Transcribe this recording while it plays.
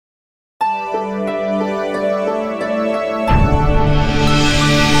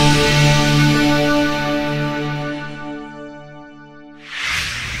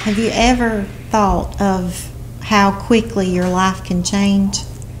Have you ever thought of how quickly your life can change?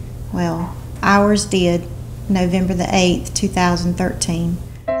 Well, ours did, November the 8th, 2013.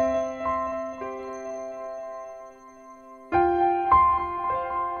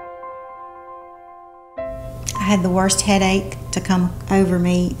 I had the worst headache to come over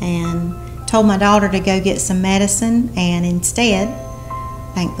me and told my daughter to go get some medicine, and instead,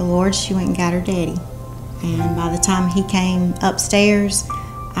 thank the Lord, she went and got her daddy. And by the time he came upstairs,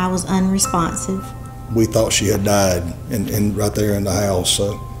 I was unresponsive. We thought she had died and right there in the house,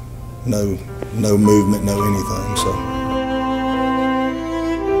 so no movement, no anything. So.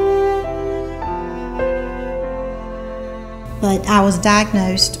 But I was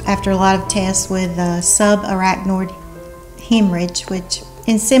diagnosed after a lot of tests with subarachnoid hemorrhage, which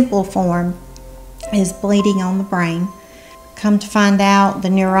in simple form is bleeding on the brain. Come to find out, the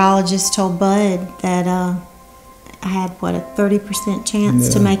neurologist told Bud that I had, what, a 30%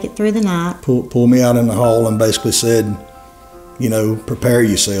 chance to make it through the night. Pulled me out in the hall and basically said, you know, prepare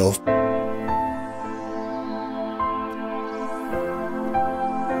yourself.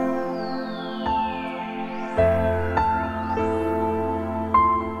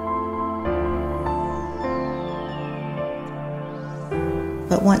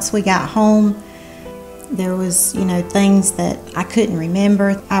 But once we got home, there was, you know, things that I couldn't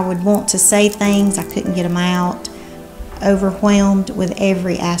remember. I would want to say things, I couldn't get them out. Overwhelmed with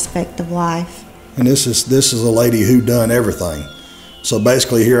every aspect of life. And this is a lady who done everything. So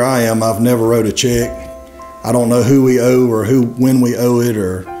basically here I am, I've never wrote a check. I don't know who we owe or when we owe it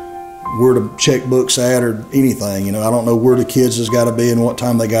or where the checkbook's at or anything. You know, I don't know where the kids has got to be and what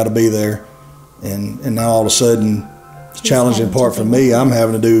time they got to be there. And now all of a sudden, the challenging part for me, I'm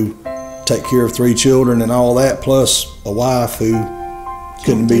having to take care of 3 children and all that, plus a wife who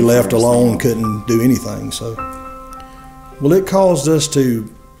couldn't be left alone, couldn't do anything. So, well, it caused us to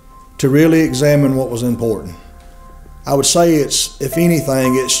really examine what was important. I would say if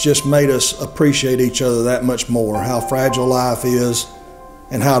anything, it's just made us appreciate each other that much more, how fragile life is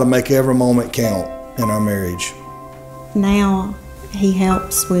and how to make every moment count in our marriage. Now he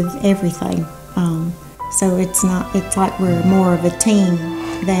helps with everything. So it's like we're more of a team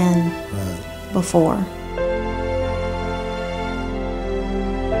than before.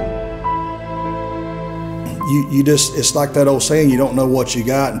 It's like that old saying, you don't know what you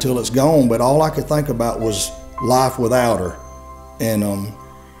got until it's gone, but all I could think about was life without her. And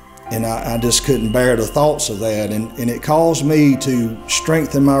I just couldn't bear the thoughts of that. And it caused me to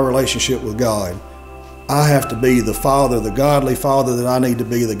strengthen my relationship with God. I have to be the father, the godly father that I need to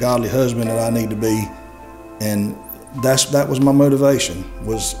be, the godly husband that I need to be. And that was my motivation,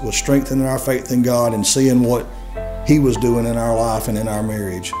 was strengthening our faith in God and seeing what He was doing in our life and in our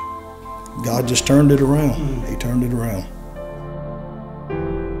marriage. God just turned it around. He turned it around.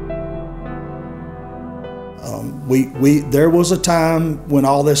 There was a time when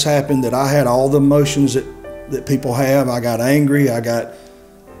all this happened that I had all the emotions that people have. I got angry. I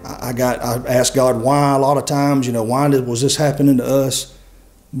asked God why a lot of times. You know, why was this happening to us?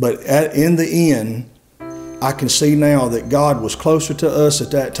 But in the end, I can see now that God was closer to us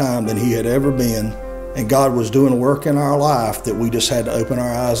at that time than He had ever been, and God was doing a work in our life that we just had to open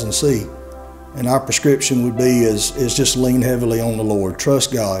our eyes and see. And our prescription would be is just lean heavily on the Lord.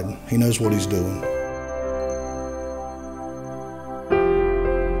 Trust God. He knows what He's doing.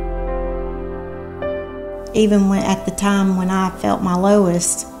 Even at the time when I felt my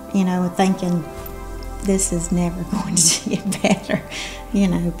lowest, you know, thinking this is never going to get better, you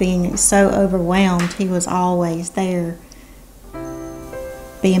know, being so overwhelmed, He was always there,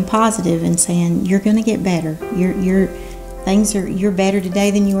 being positive and saying, "You're going to get better. You're better today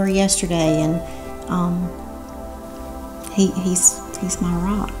than you were yesterday," and He's my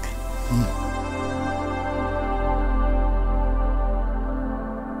rock.